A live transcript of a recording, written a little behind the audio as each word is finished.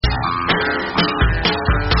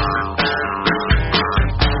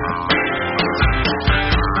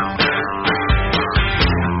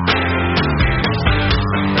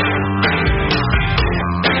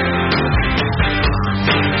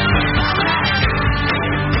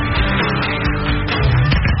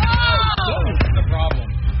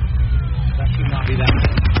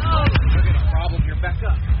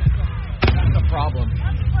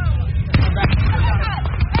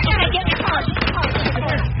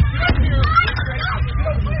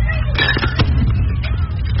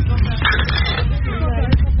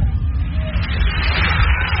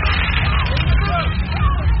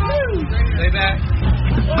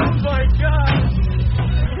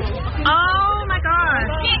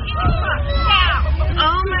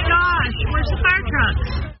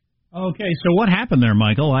Okay, so what happened there,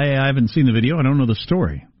 Michael? I haven't seen the video. I don't know the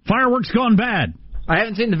story. Fireworks gone bad. I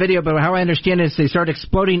haven't seen the video, but how I understand it is they started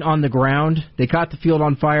exploding on the ground. They caught the field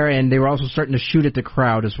on fire, and they were also starting to shoot at the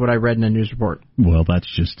crowd, is what I read in a news report. Well, that's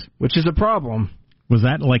just... Which is a problem. Was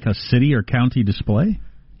that like a city or county display?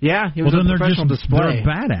 Yeah, it was a professional display. They're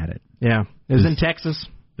bad at it. Yeah, it was in Texas.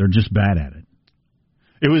 They're just bad at it.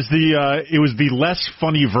 It was the less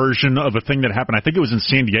funny version of a thing that happened. I think it was in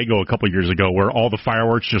San Diego a couple of years ago, where all the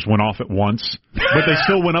fireworks just went off at once, but they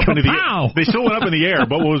still went up into the air.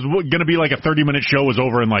 But what was going to be like a 30-minute show was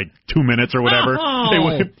over in like 2 minutes or whatever.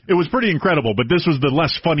 Oh. It was pretty incredible. But this was the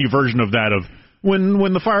less funny version of that, of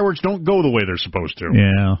when the fireworks don't go the way they're supposed to.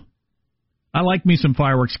 Yeah, I like me some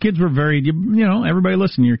fireworks. Kids were very, everybody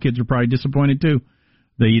listening, your kids were probably disappointed too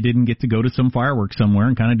that you didn't get to go to some fireworks somewhere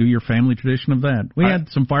and kind of do your family tradition of that. We had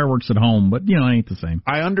some fireworks at home, but, it ain't the same.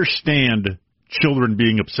 I understand children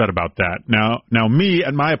being upset about that. Now, me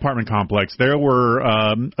at my apartment complex, there were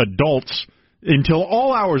adults until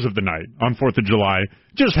all hours of the night on 4th of July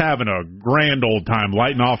just having a grand old time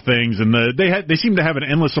lighting off things, and they seem to have an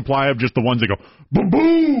endless supply of just the ones that go boom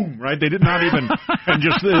boom, right? They did not even and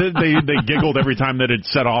just they giggled every time that it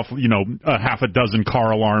set off a half a dozen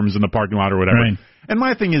car alarms in the parking lot or whatever. Right. And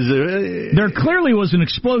my thing is, there clearly was an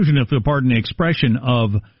explosion, if you'll pardon the expression,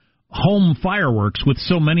 of home fireworks with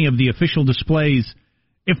so many of the official displays.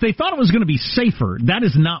 If they thought it was going to be safer, that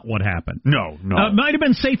is not what happened. No. It might have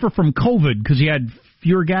been safer from COVID because you had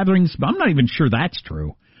fewer gatherings, but I'm not even sure that's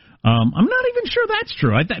true. I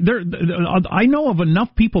know of enough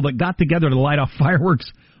people that got together to light off fireworks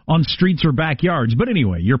on streets or backyards. But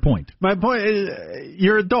anyway, your point. My point is,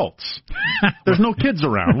 you're adults. There's no kids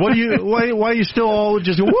around. Why are you still all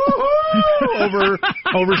just woo-hoo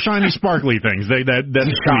over shiny, sparkly things? That's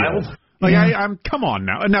child. Like, I'm come on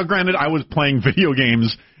now. Now, granted, I was playing video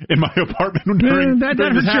games in my apartment during that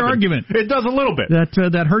hurts your argument. It does a little bit.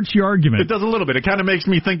 That hurts your argument. It does a little bit. It kind of makes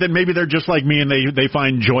me think that maybe they're just like me and they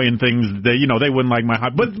find joy in things that they wouldn't like my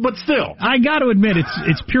hobby. But still, I got to admit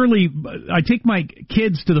it's purely. I take my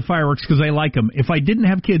kids to the fireworks because I like them. If I didn't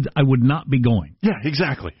have kids, I would not be going. Yeah,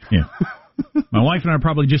 exactly. Yeah. My wife and I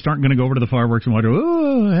probably just aren't going to go over to the fireworks and watch.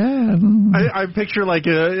 I picture like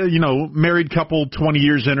a married couple 20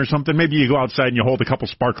 years in or something. Maybe you go outside and you hold a couple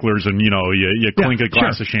sparklers and you clink a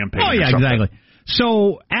glass of champagne. Oh yeah, exactly.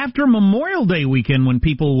 So after Memorial Day weekend, when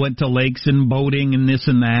people went to lakes and boating and this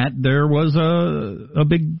and that, there was a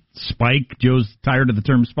big spike. Joe's tired of the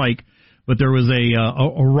term spike, but there was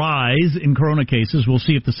a rise in corona cases. We'll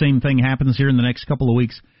see if the same thing happens here in the next couple of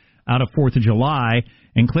weeks out of 4th of July.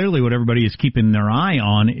 And clearly what everybody is keeping their eye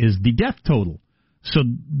on is the death total. So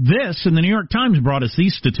this, and the New York Times brought us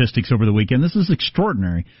these statistics over the weekend. This is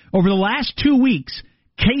extraordinary. Over the last 2 weeks,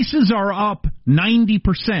 cases are up 90%.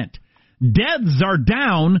 Deaths are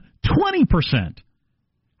down 20%.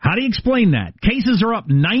 How do you explain that? Cases are up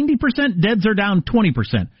 90%, deaths are down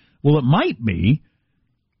 20%. Well, it might be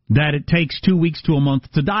that it takes 2 weeks to a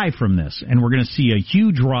month to die from this, and we're going to see a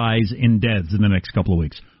huge rise in deaths in the next couple of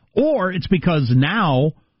weeks. Or it's because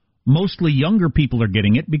now mostly younger people are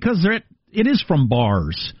getting it because it is from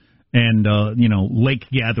bars and lake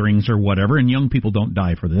gatherings or whatever, and young people don't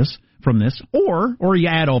die from this. Or you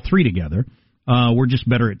add all three together. We're just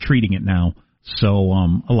better at treating it now, so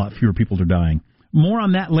a lot fewer people are dying. More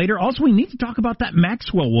on that later. Also, we need to talk about that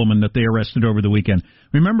Maxwell woman that they arrested over the weekend.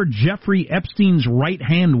 Remember Jeffrey Epstein's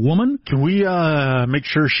right-hand woman? Can we make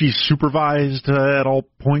sure she's supervised at all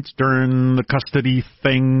points during the custody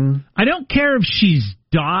thing? I don't care if she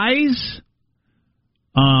dies,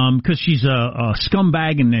 because she's a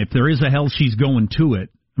scumbag, and if there is a hell, she's going to it.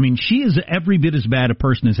 I mean, she is every bit as bad a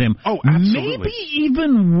person as him. Oh, absolutely. Maybe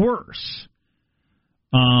even worse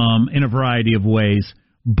in a variety of ways.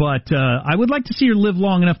 But I would like to see her live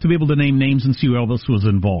long enough to be able to name names and see who else was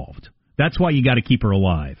involved. That's why you got to keep her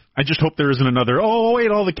alive. I just hope there isn't another, oh,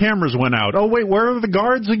 wait, all the cameras went out. Oh, wait, where are the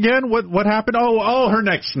guards again? What happened? Oh, her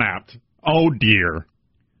neck snapped. Oh, dear.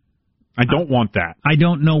 I don't want that. I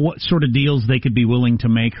don't know what sort of deals they could be willing to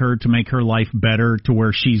make her life better, to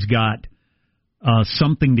where she's got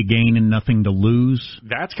something to gain and nothing to lose.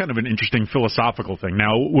 That's kind of an interesting philosophical thing.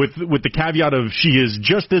 Now, with the caveat of she is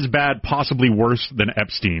just as bad, possibly worse than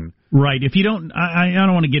Epstein. Right. If you don't, I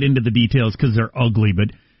don't want to get into the details because they're ugly, but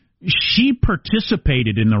she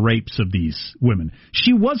participated in the rapes of these women.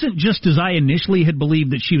 She wasn't just, as I initially had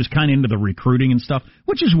believed, that she was kind of into the recruiting and stuff,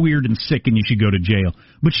 which is weird and sick and you should go to jail.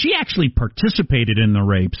 But she actually participated in the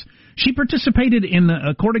rapes. She participated in,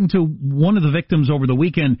 according to one of the victims over the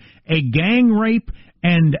weekend, a gang rape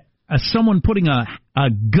and someone putting a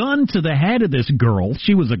gun to the head of this girl.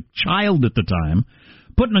 She was a child at the time,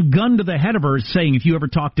 putting a gun to the head of her, saying if you ever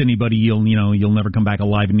talk to anybody, you'll never come back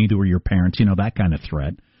alive, and neither will your parents. That kind of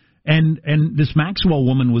threat. And this Maxwell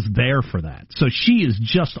woman was there for that. So she is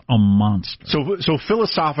just a monster. So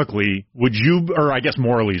philosophically, would you, or I guess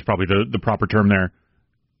morally is probably the proper term there,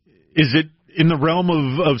 is it in the realm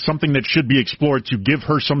of something that should be explored to give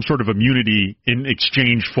her some sort of immunity in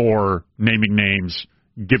exchange for naming names,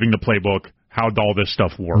 giving the playbook, how all this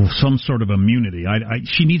stuff works? Well, some sort of immunity.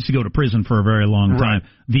 She needs to go to prison for a very long time. Right.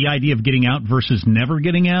 The idea of getting out versus never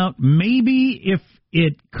getting out, maybe if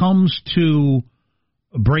it comes to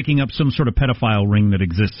breaking up some sort of pedophile ring that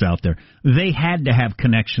exists out there. They had to have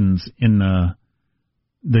connections in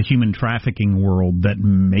the human trafficking world that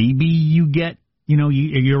maybe you get,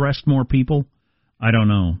 you arrest more people. I don't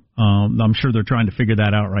know. I'm sure they're trying to figure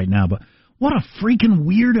that out right now, but what a freaking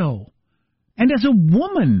weirdo. And as a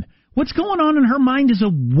woman, what's going on in her mind as a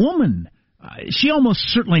woman? She almost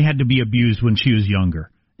certainly had to be abused when she was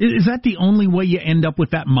younger. Is that the only way you end up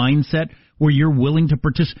with that mindset where you're willing to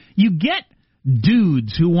participate? You get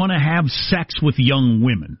dudes who want to have sex with young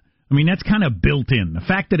women. I mean, that's kind of built in. The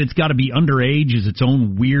fact that it's got to be underage is its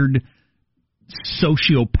own weird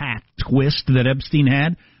sociopath twist that Epstein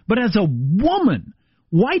had. But as a woman,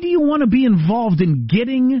 why do you want to be involved in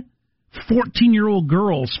getting 14-year-old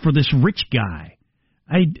girls for this rich guy?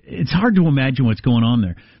 It's hard to imagine what's going on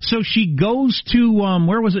there. So she goes to,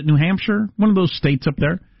 where was it, New Hampshire? One of those states up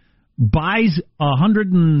there. Buys a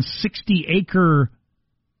 160-acre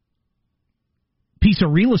piece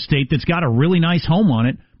of real estate that's got a really nice home on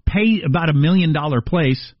it, pay about $1 million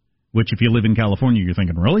place, which if you live in California, you're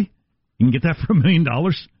thinking, really? You can get that for $1 million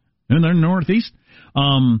in the Northeast?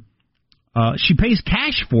 She pays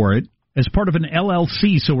cash for it as part of an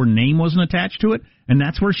LLC, so her name wasn't attached to it, and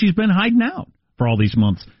that's where she's been hiding out for all these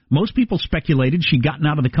months. Most people speculated she'd gotten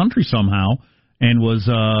out of the country somehow and was,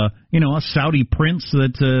 a Saudi prince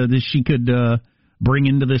that she could bring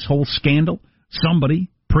into this whole scandal.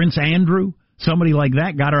 Somebody, Prince Andrew, somebody like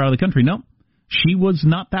that got her out of the country. No, she was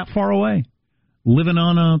not that far away, living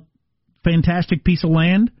on a fantastic piece of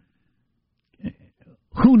land.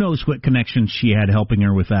 Who knows what connections she had helping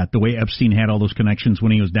her with that, the way Epstein had all those connections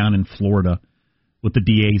when he was down in Florida with the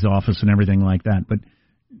DA's office and everything like that. But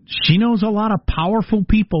she knows a lot of powerful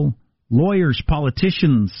people, lawyers,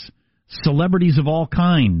 politicians, celebrities of all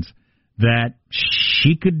kinds, that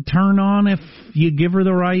she could turn on if you give her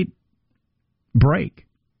the right break.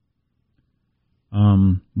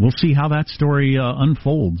 We'll see how that story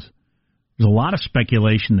unfolds. There's a lot of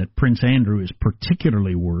speculation that Prince Andrew is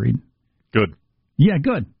particularly worried. Good. Yeah,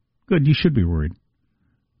 good. Good. You should be worried.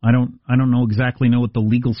 I don't know exactly what the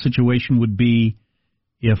legal situation would be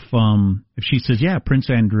if she says, yeah, Prince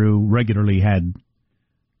Andrew regularly had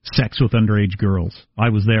sex with underage girls. I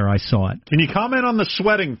was there. I saw it. Can you comment on the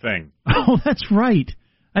sweating thing? Oh, that's right.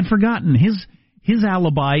 I'd forgotten. His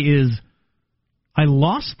alibi is, I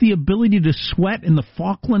lost the ability to sweat in the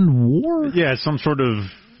Falkland War? Yeah, some sort of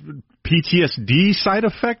PTSD side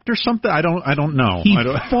effect or something. I don't know. He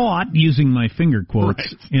fought, using my finger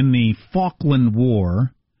quotes, in the Falkland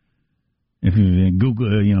War. If you Google,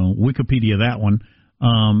 Wikipedia that one,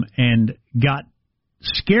 and got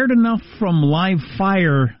scared enough from live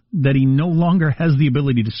fire that he no longer has the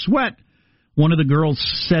ability to sweat. One of the girls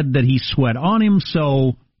said that he sweat on him,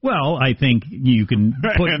 so, well, I think you can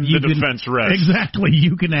put... and the defense rests. Exactly,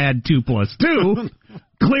 you can add 2 plus 2.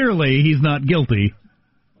 Clearly, he's not guilty.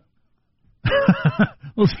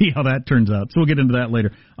 We'll see how that turns out, so we'll get into that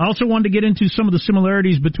later. I also wanted to get into some of the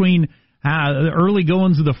similarities between the early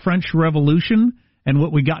goings of the French Revolution and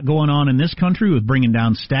what we got going on in this country with bringing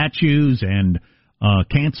down statues and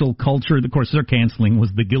cancel culture. Of course, their canceling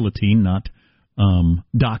was the guillotine, not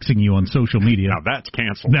doxing you on social media. Now that's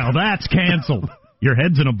canceled. Your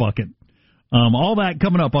head's in a bucket. All that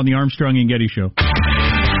coming up on the Armstrong and Getty Show.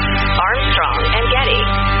 Armstrong and Getty.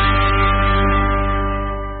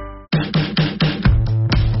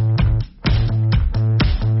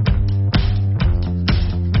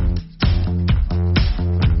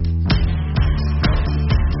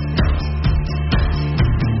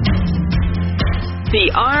 The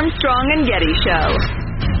Armstrong and Getty Show.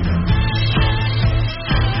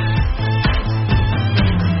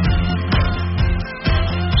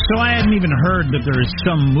 So I hadn't even heard that there is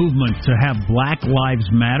some movement to have Black Lives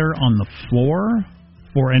Matter on the floor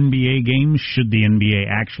for NBA games, should the NBA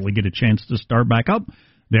actually get a chance to start back up.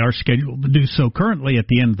 They are scheduled to do so currently at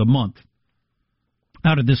the end of the month.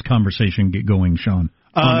 How did this conversation get going, Sean?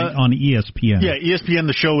 On ESPN. Yeah, ESPN,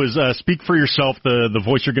 the show is Speak for Yourself. The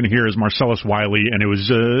voice you're going to hear is Marcellus Wiley, and it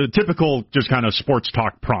was typical just kind of sports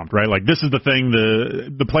talk prompt, right? Like, this is the thing,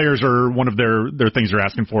 the players are, one of their things they're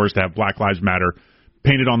asking for is to have Black Lives Matter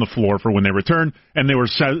painted on the floor for when they return, and they were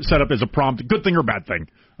set up as a prompt, good thing or bad thing,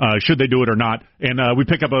 should they do it or not. And we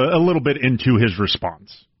pick up a little bit into his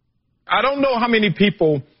response. I don't know how many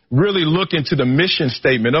people really look into the mission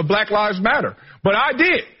statement of Black Lives Matter, but I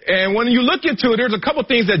did. And when you look into it, there's a couple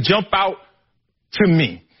things that jump out to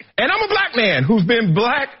me. And I'm a black man who's been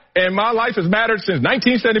black, and my life has mattered since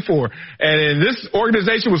 1974. And this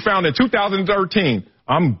organization was founded in 2013.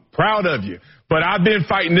 I'm proud of you. But I've been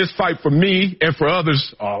fighting this fight for me and for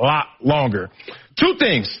others a lot longer. Two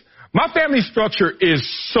things. My family structure is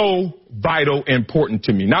so vital, important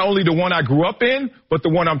to me. Not only the one I grew up in, but the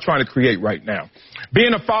one I'm trying to create right now.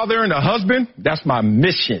 Being a father and a husband, that's my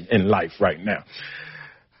mission in life right now.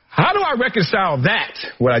 How do I reconcile that,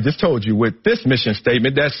 what I just told you, with this mission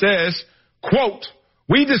statement that says, quote,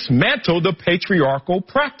 we dismantle the patriarchal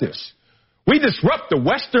practice. We disrupt the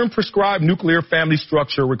Western prescribed nuclear family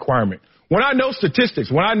structure requirement. When I know statistics,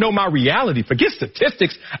 when I know my reality, forget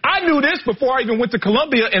statistics. I knew this before I even went to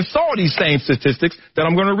Columbia and saw these same statistics that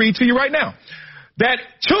I'm going to read to you right now. That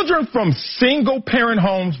children from single-parent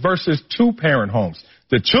homes versus two-parent homes.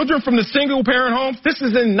 The children from the single-parent homes, this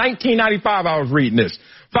is in 1995 I was reading this.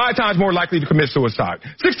 5 times more likely to commit suicide.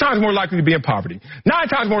 6 times more likely to be in poverty. 9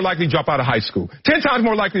 times more likely to drop out of high school. 10 times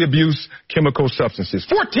more likely to abuse chemical substances.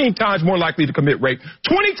 14 times more likely to commit rape.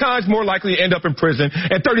 20 times more likely to end up in prison.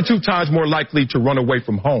 And 32 times more likely to run away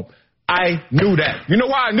from home. I knew that. You know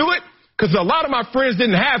why I knew it? Because a lot of my friends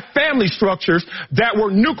didn't have family structures that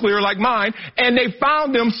were nuclear like mine, and they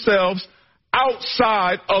found themselves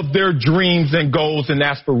outside of their dreams and goals and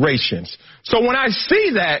aspirations. So when I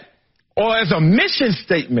see that, or as a mission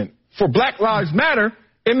statement for Black Lives Matter,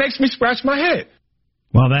 it makes me scratch my head.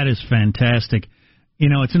 Well, that is fantastic. You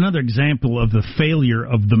know, it's another example of the failure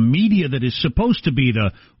of the media that is supposed to be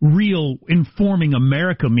the real informing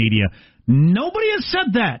America media. Nobody has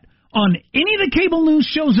said that on any of the cable news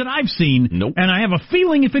shows that I've seen. Nope. And I have a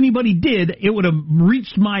feeling if anybody did, it would have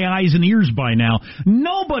reached my eyes and ears by now.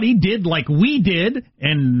 Nobody did like we did,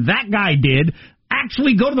 and that guy did,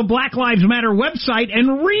 actually go to the Black Lives Matter website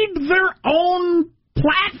and read their own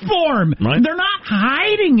platform. Right. They're not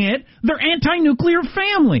hiding it. They're anti-nuclear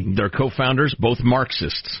family. Their co-founders, both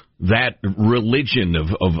Marxists. That religion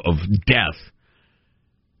of death.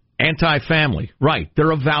 Anti-family. Right.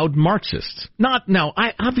 They're avowed Marxists.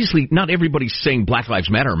 Obviously, not everybody's saying Black Lives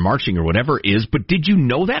Matter or marching or whatever is, but did you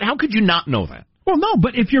know that? How could you not know that? Well, no,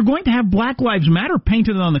 but if you're going to have Black Lives Matter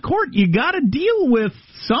painted on the court, you got to deal with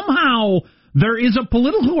somehow there is a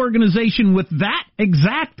political organization with that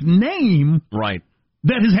exact name, right,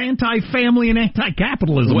 that is anti-family and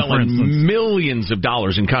anti-capitalism, well, for instance. And millions of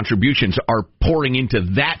dollars in contributions are pouring into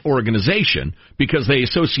that organization because they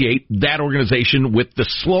associate that organization with the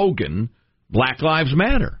slogan, Black Lives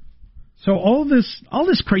Matter. So all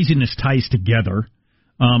this craziness ties together.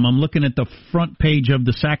 I'm looking at the front page of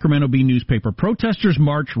the Sacramento Bee newspaper. Protesters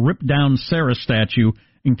march, rip down Sarah statue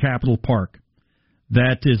in Capitol Park.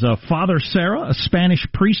 That is Father Sarah, a Spanish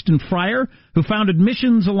priest and friar who founded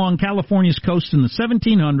missions along California's coast in the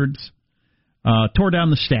 1700s, tore down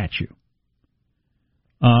the statue.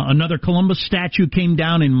 Another Columbus statue came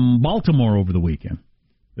down in Baltimore over the weekend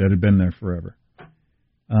that had been there forever.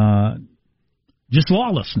 Just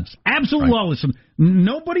lawlessness, absolute lawlessness.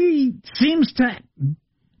 Nobody seems to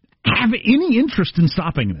have any interest in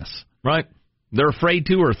stopping this. Right. They're afraid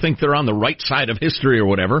to or think they're on the right side of history or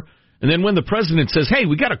whatever. And then when the president says, hey,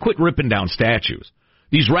 we got to quit ripping down statues,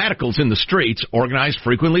 these radicals in the streets, organized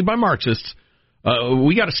frequently by Marxists,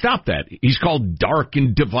 we got to stop that. He's called dark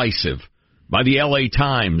and divisive by the L.A.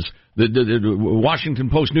 Times, the Washington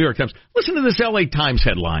Post, New York Times. Listen to this L.A. Times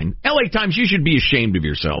headline. L.A. Times, you should be ashamed of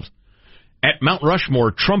yourselves. At Mount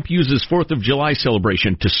Rushmore, Trump uses 4th of July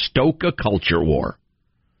celebration to stoke a culture war.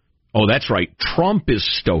 Oh, that's right. Trump is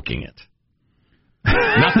stoking it.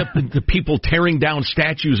 Not the people tearing down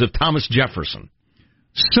statues of Thomas Jefferson.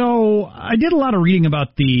 So I did a lot of reading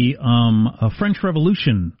about the French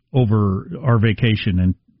Revolution over our vacation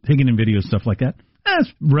and taking in videos, stuff like that. I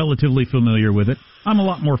was relatively familiar with it. I'm a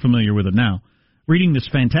lot more familiar with it now. Reading this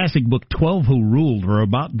fantastic book, 12 Who Ruled, or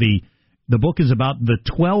about the book is about the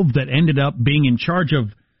 12 that ended up being in charge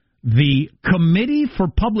of the Committee for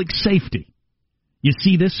Public Safety. You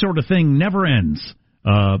see, this sort of thing never ends.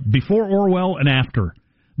 Before Orwell and after.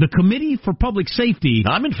 The Committee for Public Safety.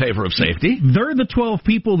 I'm in favor of safety. They're the 12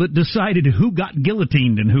 people that decided who got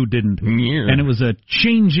guillotined and who didn't. Yeah. And it was a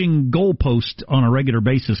changing goalpost on a regular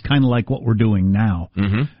basis, kind of like what we're doing now.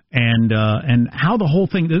 Mm-hmm. And how the whole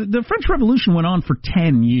thing, the French Revolution went on for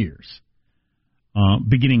 10 years,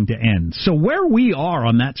 beginning to end. So where we are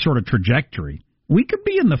on that sort of trajectory, we could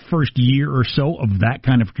be in the first year or so of that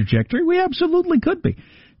kind of trajectory. We absolutely could be.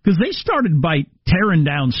 Because they started by tearing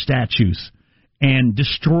down statues and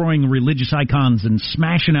destroying religious icons and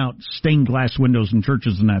smashing out stained glass windows in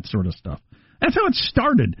churches and that sort of stuff. That's how it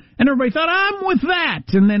started. And everybody thought, I'm with that.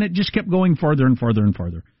 And then it just kept going farther and farther and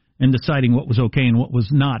farther and deciding what was okay and what was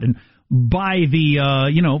not. And by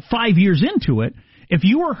the, 5 years into it, if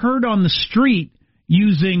you were heard on the street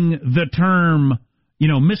using the term,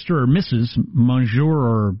 Mr. or Mrs., Monsieur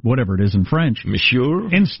or whatever it is in French. Monsieur?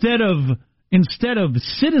 Instead of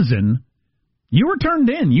citizen, you were turned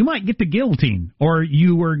in. You might get the guillotine, or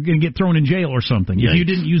you were going to get thrown in jail or something if you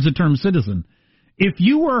didn't use the term citizen. If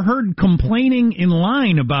you were heard complaining in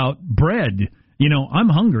line about bread, I'm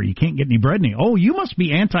hungry, you can't get any bread. Oh, you must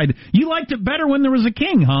be you liked it better when there was a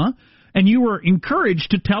king, huh? And you were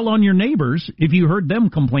encouraged to tell on your neighbors if you heard them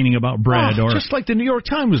complaining about bread. Or just like the New York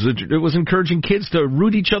Times was encouraging kids to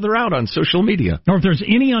root each other out on social media. Or if there's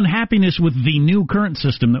any unhappiness with the new current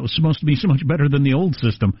system that was supposed to be so much better than the old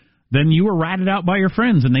system, then you were ratted out by your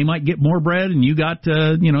friends, and they might get more bread, and you got,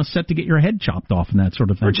 set to get your head chopped off and that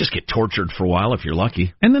sort of thing. Or just get tortured for a while if you're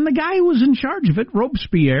lucky. And then the guy who was in charge of it,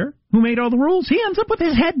 Robespierre, who made all the rules, he ends up with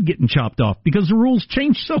his head getting chopped off because the rules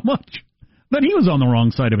changed so much. But he was on the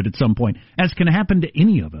wrong side of it at some point, as can happen to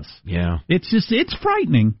any of us. Yeah. It's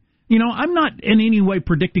frightening. I'm not in any way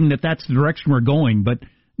predicting that that's the direction we're going, but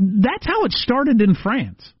that's how it started in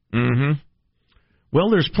France. Mm-hmm. Well,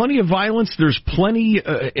 there's plenty of violence. There's plenty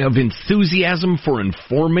of enthusiasm for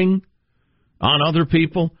informing on other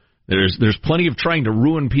people. There's plenty of trying to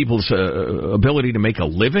ruin people's ability to make a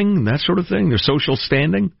living, that sort of thing, their social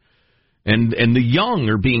standing. And the young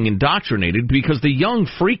are being indoctrinated because the young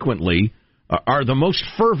frequently are the most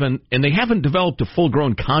fervent, and they haven't developed a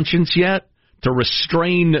full-grown conscience yet to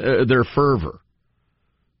restrain their fervor.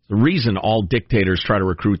 The reason all dictators try to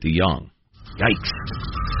recruit the young. Yikes.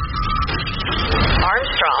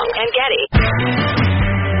 Armstrong and Getty.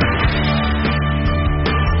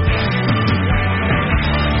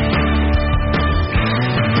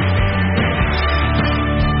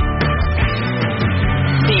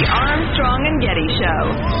 The Armstrong and Getty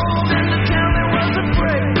Show.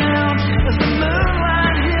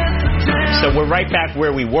 So we're right back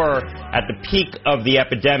where we were at the peak of the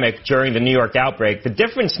epidemic during the New York outbreak. The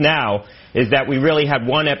difference now is that we really had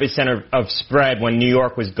one epicenter of spread when New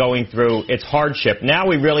York was going through its hardship. Now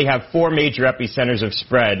we really have four major epicenters of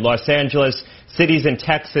spread: Los Angeles, cities in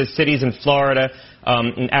Texas, cities in Florida,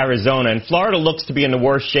 in Arizona. And Florida looks to be in the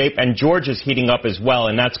worst shape, and Georgia's heating up as well,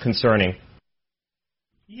 and that's concerning.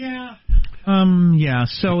 Yeah.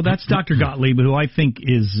 So that's Dr. Gottlieb, who I think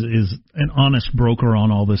is an honest broker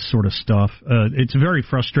on all this sort of stuff. It's very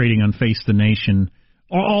frustrating on Face the Nation,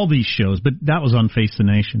 all these shows, but that was on Face the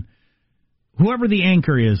Nation. Whoever the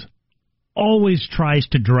anchor is always tries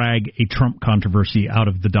to drag a Trump controversy out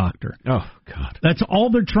of the doctor. Oh, God. That's all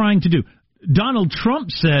they're trying to do. Donald Trump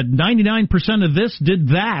said 99% of this did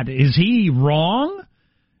that. Is he wrong?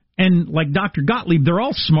 And like Dr. Gottlieb, they're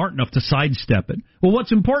all smart enough to sidestep it. Well,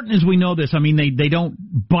 what's important is we know this. I mean, they don't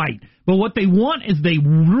bite. But what they want is they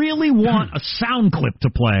really want a sound clip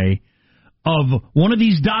to play of one of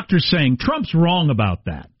these doctors saying, Trump's wrong about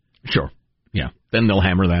that. Sure. Yeah. Then they'll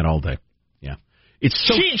hammer that all day. Yeah. It's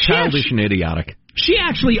so childish and idiotic. She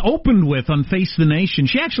actually opened with, on Face the Nation,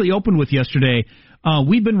 yesterday,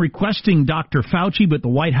 we've been requesting Dr. Fauci, but the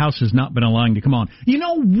White House has not been allowing to come on. You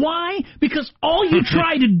know why? Because all you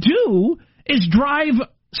try to do is drive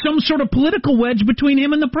some sort of political wedge between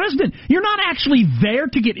him and the president. You're not actually there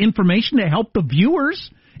to get information to help the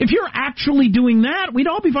viewers. If you're actually doing that, we'd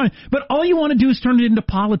all be fine. But all you want to do is turn it into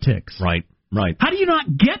politics. Right. How do you not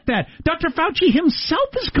get that? Dr. Fauci himself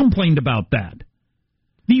has complained about that.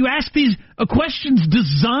 You ask these questions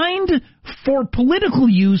designed for political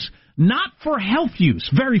use, not for health use.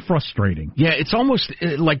 Very frustrating. Yeah, it's almost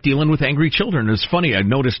like dealing with angry children. It's funny, I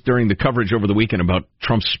noticed during the coverage over the weekend about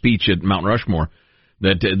Trump's speech at Mount Rushmore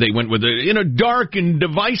that they went with in a dark and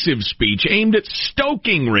divisive speech aimed at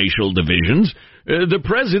stoking racial divisions. The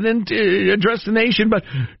president addressed the nation, but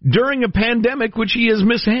during a pandemic which he has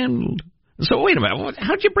mishandled. So wait a minute,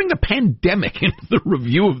 how'd you bring the pandemic into the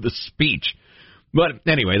review of the speech? But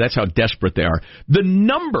anyway, that's how desperate they are. The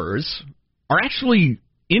numbers are actually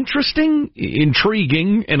interesting,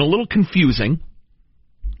 intriguing, and a little confusing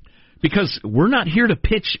because we're not here to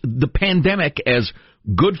pitch the pandemic as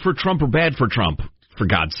good for Trump or bad for Trump, for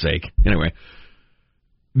God's sake. Anyway,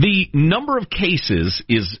 the number of cases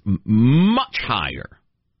is much higher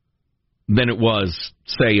than it was,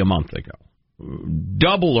 say, a month ago.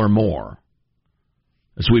 Double or more.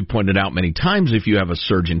 As we've pointed out many times, if you have a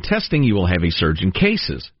surge in testing, you will have a surge in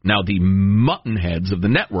cases. Now, the mutton heads of the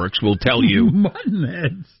networks will tell you... Mutton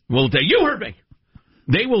heads? You heard me!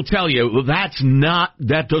 They will tell you,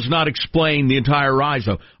 that does not explain the entire rise,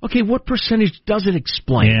 though. Okay, what percentage does it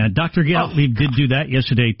explain? Yeah, Dr. Gottlieb did do that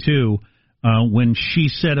yesterday, too, when she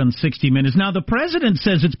said on 60 Minutes, now the president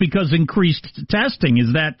says it's because increased testing.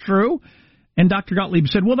 Is that true? And Dr. Gottlieb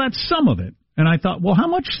said, well, that's some of it. And I thought, well, how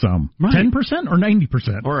much some? Right. 10% or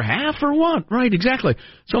 90%? Or half or what? Right, exactly.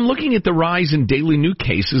 So I'm looking at the rise in daily new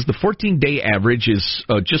cases. The 14-day average is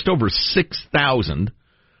just over 6,000.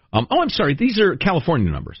 I'm sorry, these are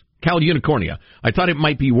California numbers. Cal Unicornia. I thought it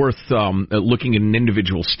might be worth looking at an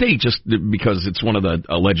individual state just because it's one of the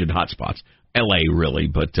alleged hotspots. L.A., really,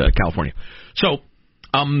 but California. So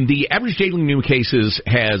the average daily new cases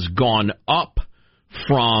has gone up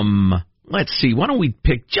from... Let's see, why don't we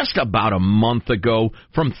pick just about a month ago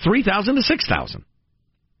from 3,000 to 6,000?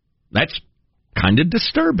 That's kind of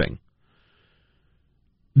disturbing.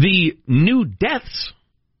 The new deaths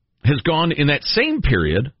has gone in that same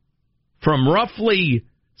period from roughly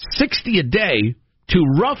 60 a day to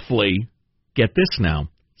roughly, get this now,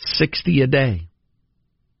 60 a day.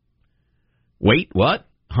 Wait, what?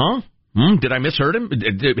 Huh? Did I misheard him?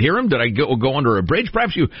 Did hear him? Did I go under a bridge?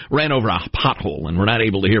 Perhaps you ran over a pothole and were not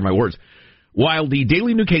able to hear my words. While the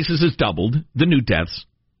daily new cases has doubled, the new deaths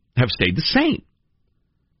have stayed the same.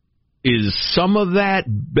 Is some of that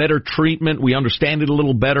better treatment? We understand it a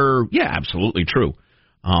little better? Yeah, absolutely true.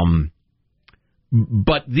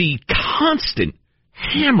 But the constant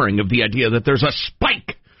hammering of the idea that there's a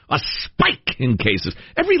spike in cases.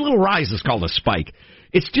 Every little rise is called a spike.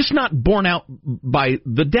 It's just not borne out by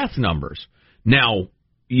the death numbers. Now,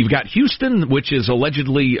 you've got Houston, which is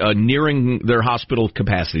allegedly nearing their hospital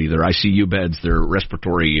capacity, their ICU beds, their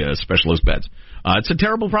respiratory specialist beds. It's a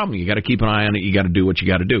terrible problem. You got to keep an eye on it. You got to do what you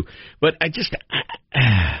got to do. But I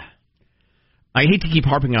hate to keep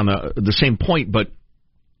harping on the same point, but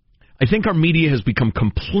I think our media has become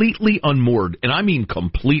completely unmoored, and I mean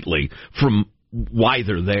completely, from why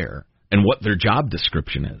they're there and what their job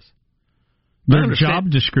description is. Their job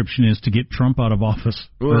description is to get Trump out of office,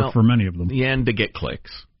 for many of them. And to get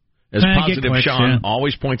clicks. As Positive Sean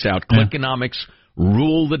always points out, clickonomics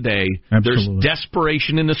rule the day. Absolutely. There's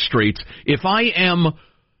desperation in the streets. If I am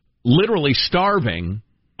literally starving,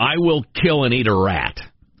 I will kill and eat a rat.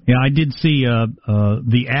 Yeah, I did see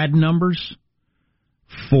the ad numbers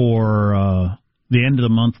for the end of the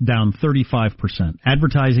month down 35%.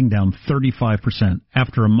 Advertising down 35%.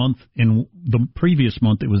 After a month, in the previous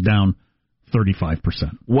month, it was down 35%.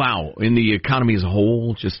 Wow. In the economy as a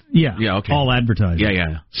whole, just... Yeah, okay. All advertising.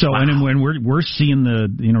 Yeah. So, wow. And when we're seeing the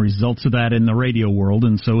results of that in the radio world,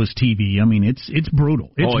 and so is TV. I mean, it's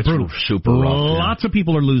brutal. It's brutal. Super rough. Lots of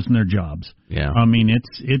people are losing their jobs. Yeah. I mean,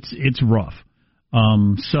 it's rough.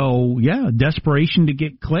 So, yeah, desperation to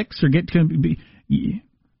get clicks or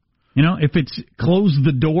if it's close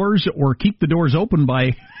the doors or keep the doors open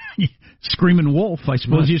by screaming wolf, I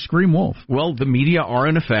suppose you scream wolf. Well, the media are,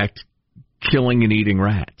 in effect, killing and eating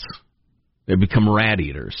rats. They become rat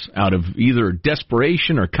eaters out of either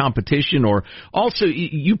desperation or competition, or also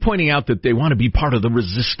you pointing out that they want to be part of the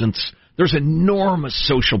resistance. There's enormous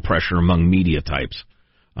social pressure among media types.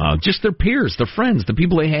 Just their peers, their friends, the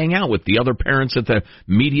people they hang out with, the other parents at the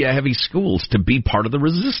media-heavy schools, to be part of the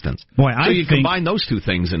resistance. Boy, so you combine those two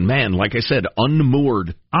things, and man, like I said,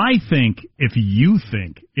 unmoored. I think if you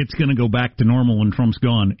think it's going to go back to normal when Trump's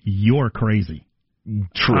gone, you're crazy.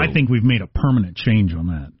 True. I think we've made a permanent change on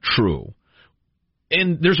that. True.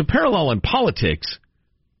 And there's a parallel in politics.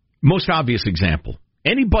 Most obvious example.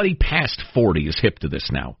 Anybody past 40 is hip to this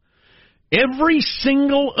now. Every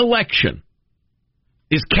single election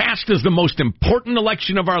is cast as the most important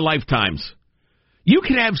election of our lifetimes. You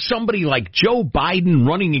could have somebody like Joe Biden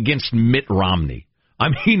running against Mitt Romney. I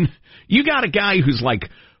mean, you got a guy who's like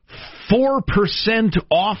 4%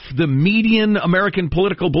 off the median American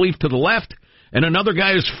political belief to the left, and another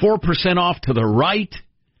guy is 4% off to the right,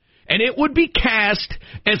 and it would be cast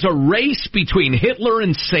as a race between Hitler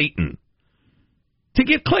and Satan to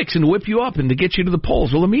get clicks and whip you up and to get you to the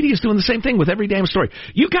polls. Well, the media's doing the same thing with every damn story.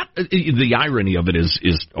 You got the irony of it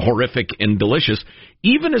is horrific and delicious.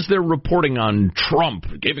 Even as they're reporting on Trump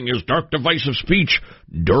giving his dark divisive speech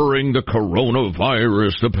during the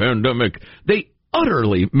coronavirus, the pandemic, they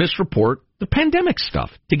utterly misreport the pandemic stuff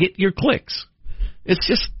to get your clicks. It's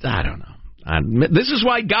just, I don't know. This is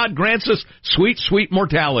why God grants us sweet, sweet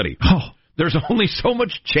mortality. Oh, there's only so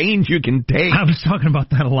much change you can take. I was talking about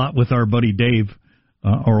that a lot with our buddy Dave,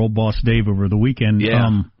 our old boss Dave, over the weekend.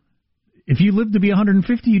 Yeah. if you lived to be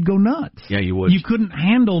 150, you'd go nuts. Yeah, you would. You couldn't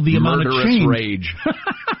handle the amount of change. Rage.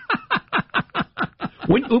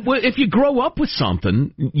 If you grow up with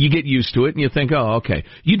something, you get used to it and you think, oh, okay.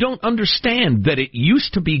 You don't understand that it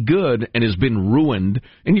used to be good and has been ruined,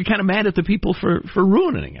 and you're kind of mad at the people for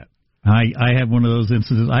ruining it. I have one of those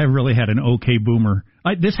instances. I really had an okay boomer.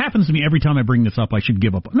 This happens to me every time I bring this up. I should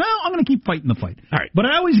give up. No, I'm going to keep fighting the fight. All right. But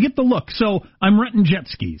I always get the look. So I'm renting jet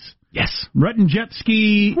skis. Yes. Renting jet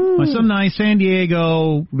ski. Ooh. My son and I, San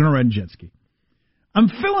Diego. We're going to rent a jet ski. I'm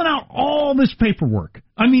filling out all this paperwork.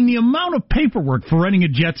 I mean, the amount of paperwork for renting a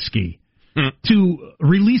jet ski to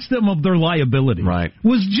release them of their liability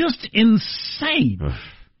was just insane.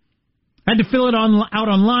 Had to fill it out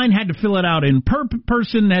online, had to fill it out in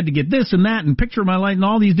person, had to get this and that and picture my light and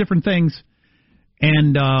all these different things.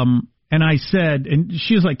 And I said, and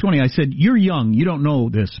she was like 20, I said, you're young, you don't know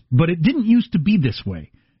this, but it didn't used to be this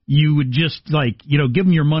way. You would just, give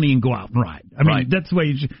them your money and go out and ride. I mean, that's the way.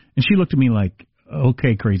 And she looked at me like,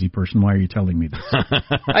 okay, crazy person, why are you telling me this?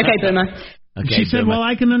 Okay, Boomer. Okay, she said, well,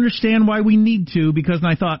 I can understand why we need to, because and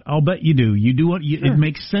I thought, I'll bet you do. You do what it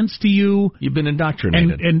makes sense to you. You've been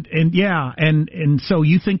indoctrinated. And so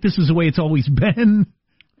you think this is the way it's always been,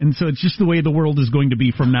 and so it's just the way the world is going to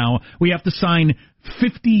be from now. We have to sign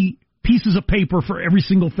 50 pieces of paper for every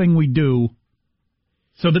single thing we do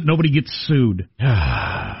so that nobody gets sued.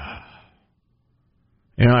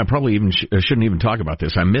 I probably shouldn't even talk about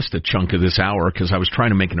this. I missed a chunk of this hour because I was trying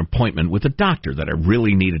to make an appointment with a doctor that I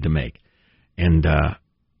really needed to make. And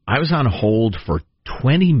I was on hold for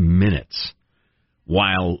 20 minutes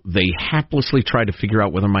while they haplessly tried to figure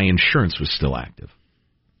out whether my insurance was still active.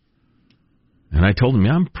 And I told them,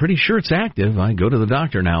 I'm pretty sure it's active. I go to the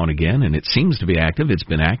doctor now and again, and it seems to be active. It's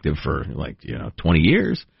been active for, 20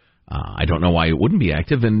 years. I don't know why it wouldn't be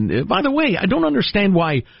active. And by the way, I don't understand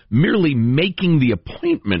why merely making the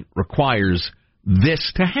appointment requires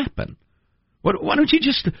this to happen. Why don't you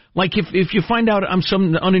just, if you find out I'm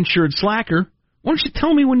some uninsured slacker, why don't you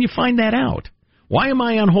tell me when you find that out? Why am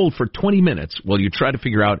I on hold for 20 minutes while you try to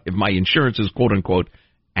figure out if my insurance is quote-unquote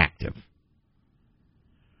active?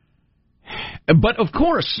 But, of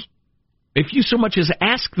course, if you so much as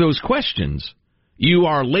ask those questions, you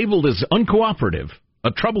are labeled as uncooperative,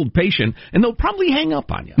 a troubled patient, and they'll probably hang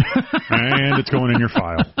up on you. And it's going in your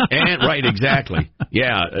file. And right, exactly.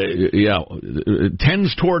 Yeah,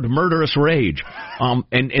 tends toward murderous rage.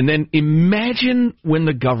 And then imagine when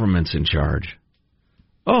the government's in charge.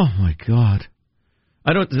 Oh, my God.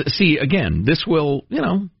 I don't see, again, this will,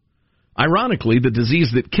 ironically, the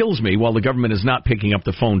disease that kills me while the government is not picking up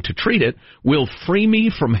the phone to treat it will free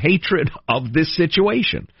me from hatred of this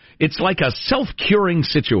situation. It's like a self-curing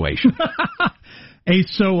situation. Hey,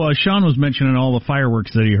 so Sean was mentioning all the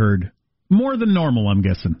fireworks that he heard. More than normal, I'm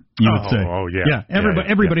guessing, you would say. Oh, yeah. Yeah,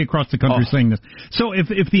 everybody across the country is saying this. So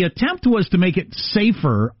if the attempt was to make it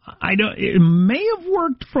safer, it may have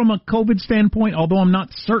worked from a COVID standpoint, although I'm not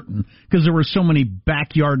certain, because there were so many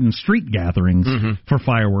backyard and street gatherings for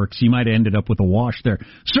fireworks. You might have ended up with a wash there.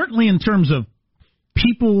 Certainly in terms of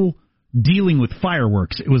people dealing with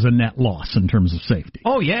fireworks, it was a net loss in terms of safety.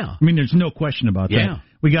 Oh, yeah. I mean, there's no question about that.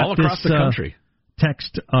 We got all across the country.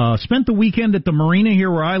 Text, spent the weekend at the marina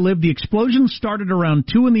here where I live. The explosion started around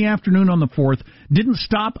 2 in the afternoon on the 4th. Didn't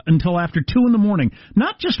stop until after 2 in the morning.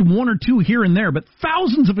 Not just 1 or 2 here and there, but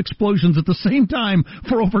thousands of explosions at the same time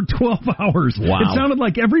for over 12 hours. Wow. It sounded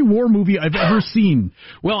like every war movie I've ever seen.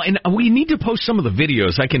 Well, and we need to post some of the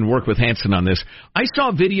videos. I can work with Hanson on this. I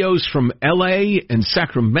saw videos from L.A. and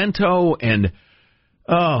Sacramento and,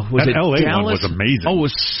 was it L.A. Dallas? One was amazing. Oh, it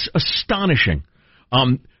was astonishing.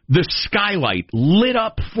 The skylight lit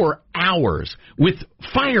up for hours with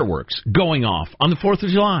fireworks going off on the 4th of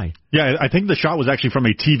July. Yeah, I think the shot was actually from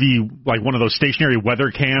a TV, like one of those stationary weather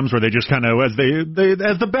cams where they just kind of, as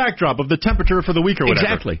the backdrop of the temperature for the week or whatever.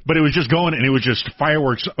 Exactly. But it was just going, and it was just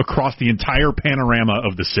fireworks across the entire panorama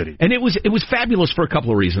of the city. And it was fabulous for a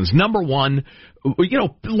couple of reasons. Number one,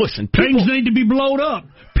 listen, things need to be blown up.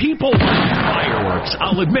 People like fireworks.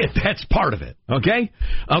 I'll admit that's part of it, okay?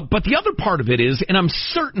 But the other part of it is, and I'm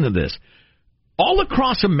certain of this, all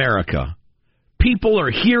across America, people are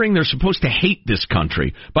hearing they're supposed to hate this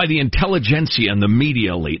country by the intelligentsia and the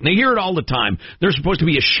media elite. And they hear it all the time. They're supposed to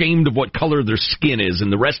be ashamed of what color their skin is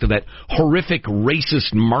and the rest of that horrific,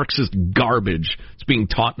 racist, Marxist garbage that's being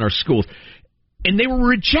taught in our schools. And they were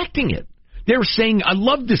rejecting it. They were saying, I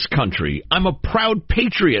love this country. I'm a proud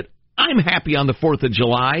patriot. I'm happy on the 4th of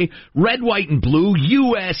July. Red, white, and blue,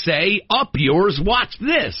 USA, up yours, watch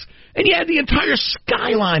this. And you had the entire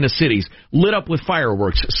skyline of cities lit up with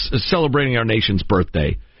fireworks celebrating our nation's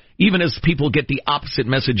birthday. even as people get the opposite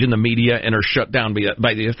message in the media and are shut down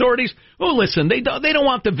by the authorities. Oh, listen, they don't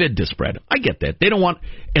want the vid to spread. I get that. They don't want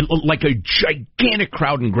like a gigantic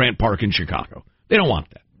crowd in Grant Park in Chicago. They don't want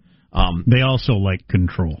that. They also like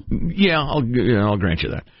control. Yeah, I'll grant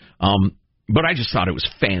you that. But I just thought it was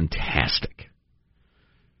fantastic.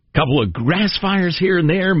 Couple of grass fires here and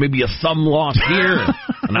there, maybe a thumb lost here,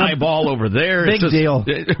 an eyeball over there. Big deal.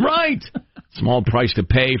 Right. Small price to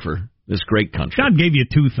pay for this great country. God gave you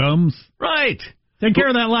 2 thumbs. Right. Take care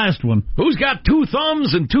of that last one. Who's got 2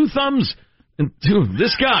 thumbs and 2 thumbs and 2?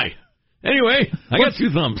 This guy. Anyway, I got 2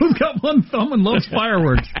 thumbs. Who's got 1 thumb and loves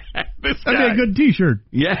fireworks? This That'd guy. be a good T-shirt.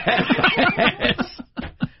 Yes.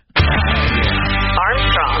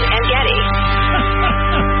 Armstrong and Getty.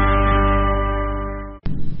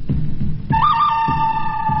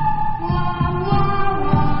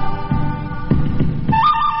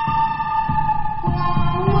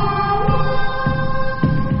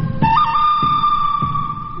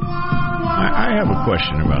 I have a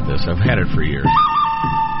question about this. I've had it for years.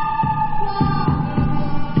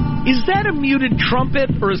 Is that a muted trumpet,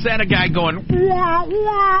 or is that a guy going wah,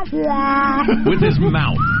 wah, wah, with his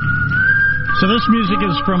mouth? So this music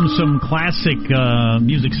is from some classic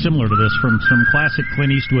music similar to this, from some classic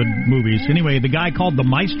Clint Eastwood movies. Anyway, the guy called the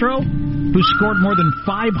Maestro, who scored more than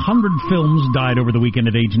 500 films, died over the weekend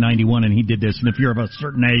at age 91, and he did this. And if you're of a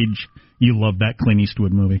certain age, you love that Clint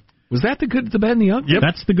Eastwood movie. Was that The Good, the Bad, and the Ugly? Yep.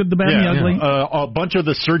 That's The Good, the Bad, and the Ugly. A bunch of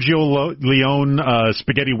the Sergio Leone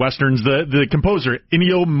spaghetti westerns. The composer,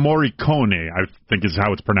 Ennio Morricone, I think is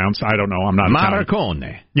how it's pronounced. I don't know. I'm not Italian.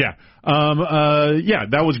 Morricone. Yeah.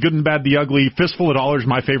 That was Good and Bad, the Ugly. Fistful of Dollars,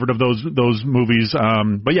 my favorite of those movies.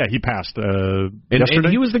 But yeah, he passed yesterday. And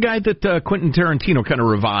he was the guy that Quentin Tarantino kind of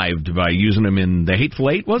revived by using him in The Hateful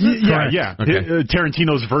Eight, was it? Yeah. Okay.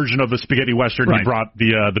 Tarantino's version of the spaghetti western. Right. He brought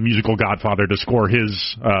the musical Godfather to score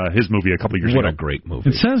his movie a couple of years ago. What a great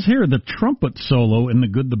movie. It says here the trumpet solo in The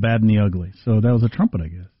Good, the Bad, and the Ugly. So that was a trumpet, I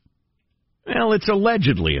guess. Well, it's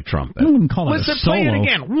allegedly a trumpet. I wouldn't call it a solo. Play it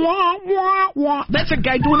again. Wah, wah, wah. That's a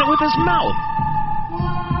guy doing it with his mouth.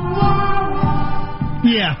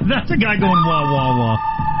 Yeah, that's a guy going wah, wah, wah.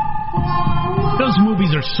 Those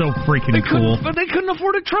movies are so freaking cool. But they couldn't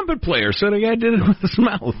afford a trumpet player, so the guy did it with his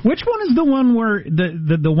mouth. Which one is the one where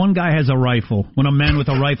the one guy has a rifle? When a man with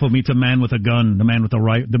a rifle meets a man with a gun, the man with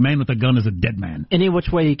a gun is a dead man. Any which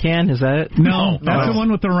way you can, is that it? No, that's the one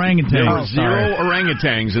with the orangutan. There were 0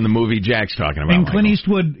 orangutans in the movie Jack's talking about. And Clint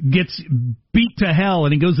Eastwood gets beat to hell,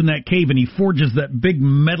 and he goes in that cave, and he forges that big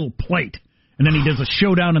metal plate. And then he does a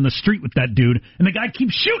showdown in the street with that dude, and the guy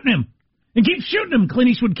keeps shooting him. And keeps shooting him. Clint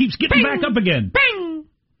Eastwood keeps getting back up again. Bing!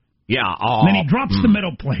 Yeah. And then he drops the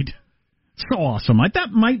metal plate. So awesome.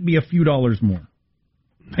 That might be a few dollars more.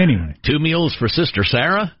 Anyway. 2 meals for Sister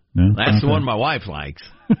Sarah? No, that's the one my wife likes.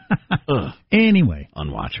 Anyway.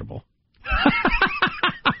 Unwatchable.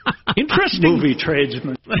 Interesting. Movie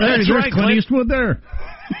tradesman. There's right, Clint Eastwood there.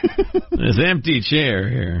 This empty chair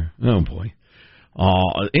here. Oh, boy.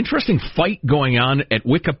 Interesting fight going on at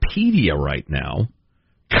Wikipedia right now.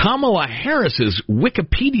 Kamala Harris's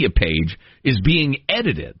Wikipedia page is being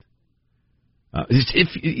edited.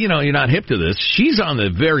 If you're not hip to this, she's on the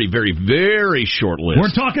very, very, very short list.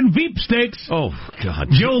 We're talking Veep steaks. Oh, God.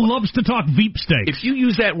 Joe loves to talk Veep steaks. If you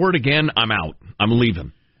use that word again, I'm out. I'm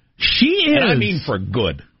leaving. She is. And I mean for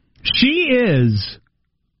good. She is.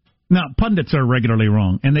 Now, pundits are regularly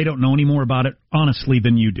wrong, and they don't know any more about it, honestly,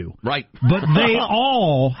 than you do. Right. But they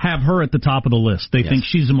all have her at the top of the list. They think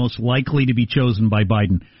she's the most likely to be chosen by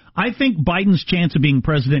Biden. I think Biden's chance of being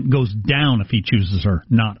president goes down if he chooses her,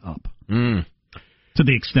 not up. To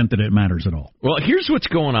the extent that it matters at all. Well, here's what's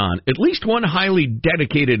going on. At least one highly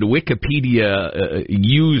dedicated Wikipedia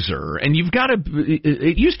user, and you've got to...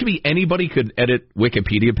 It used to be anybody could edit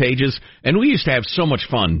Wikipedia pages, and we used to have so much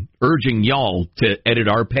fun urging y'all to edit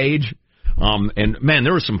our page. And, man,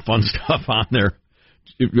 there was some fun stuff on there.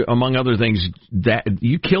 Among other things, that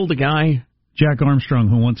you killed a guy... Jack Armstrong,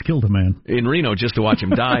 who once killed a man. In Reno, just to watch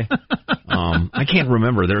him die. I can't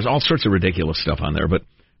remember. There's all sorts of ridiculous stuff on there, but...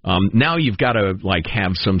 now you've got to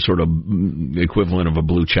have some sort of equivalent of a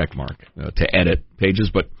blue check mark to edit pages.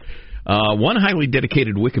 But one highly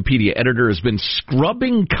dedicated Wikipedia editor has been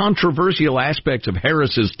scrubbing controversial aspects of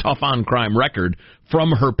Harris's tough-on-crime record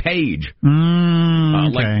from her page.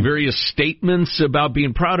 Like various statements about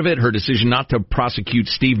being proud of it, her decision not to prosecute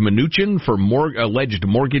Steve Mnuchin for alleged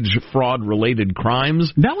mortgage fraud-related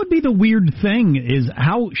crimes. That would be the weird thing, is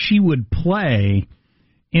how she would play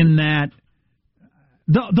in that.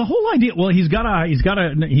 The whole idea, well, he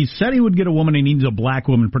said he would get a woman, he needs a black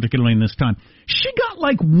woman, particularly in this time. She got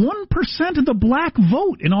 1% of the black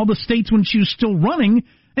vote in all the states when she was still running.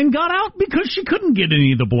 and got out because she couldn't get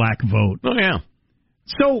any of the black vote. Oh, yeah.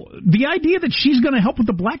 So the idea that she's going to help with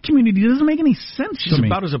the black community doesn't make any sense She's to me.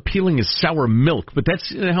 about as appealing as sour milk, but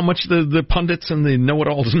that's how much the pundits and the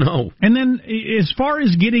know-it-alls know. And then as far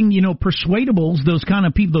as getting, persuadables, those kind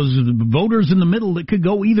of people, those voters in the middle that could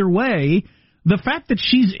go either way, the fact that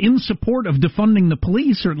she's in support of defunding the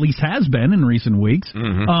police, or at least has been in recent weeks,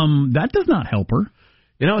 that does not help her.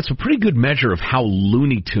 It's a pretty good measure of how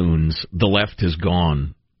Looney Tunes the left has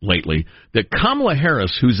gone lately, that Kamala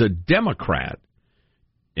Harris, who's a Democrat,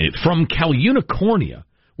 from Cal Unicornia,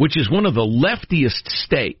 which is one of the leftiest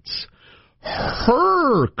states,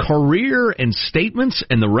 her career and statements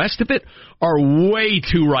and the rest of it are way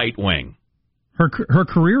too right-wing. Her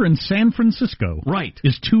career in San Francisco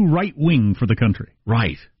is too right-wing for the country.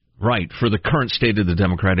 Right, for the current state of the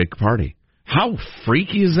Democratic Party. How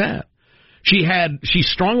freaky is that? She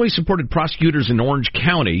strongly supported prosecutors in Orange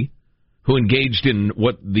County who engaged in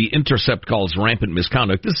what The Intercept calls rampant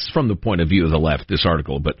misconduct. This is from the point of view of the left, this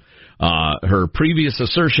article, but her previous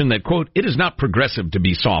assertion that, quote, it is not progressive to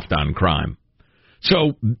be soft on crime.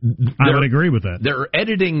 So I would agree with that. They're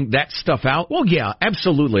editing that stuff out. Well, yeah,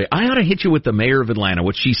 absolutely. I ought to hit you with the mayor of Atlanta,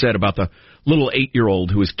 what she said about the little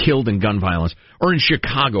 8-year-old who was killed in gun violence. Or in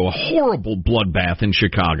Chicago, a horrible bloodbath in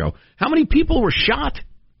Chicago. How many people were shot?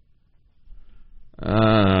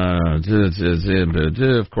 Of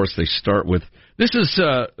course, they start with, this is,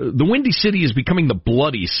 the Windy City is becoming the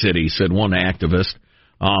bloody city, said one activist.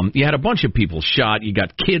 You had a bunch of people shot. You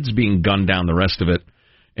got kids being gunned down, the rest of it.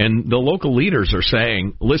 And the local leaders are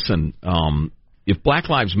saying, listen, if Black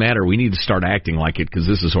Lives Matter, we need to start acting like it because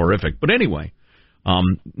this is horrific. But anyway,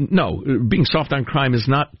 no, being soft on crime is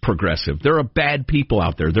not progressive. There are bad people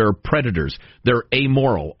out there. There are predators. They're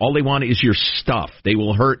amoral. All they want is your stuff. They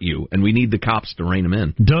will hurt you, and we need the cops to rein them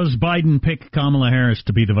in. Does Biden pick Kamala Harris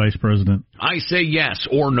to be the vice president? I say yes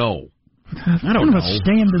or no. I don't know. What kind of a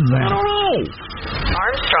stand is that? I don't know.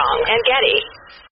 Armstrong and Getty.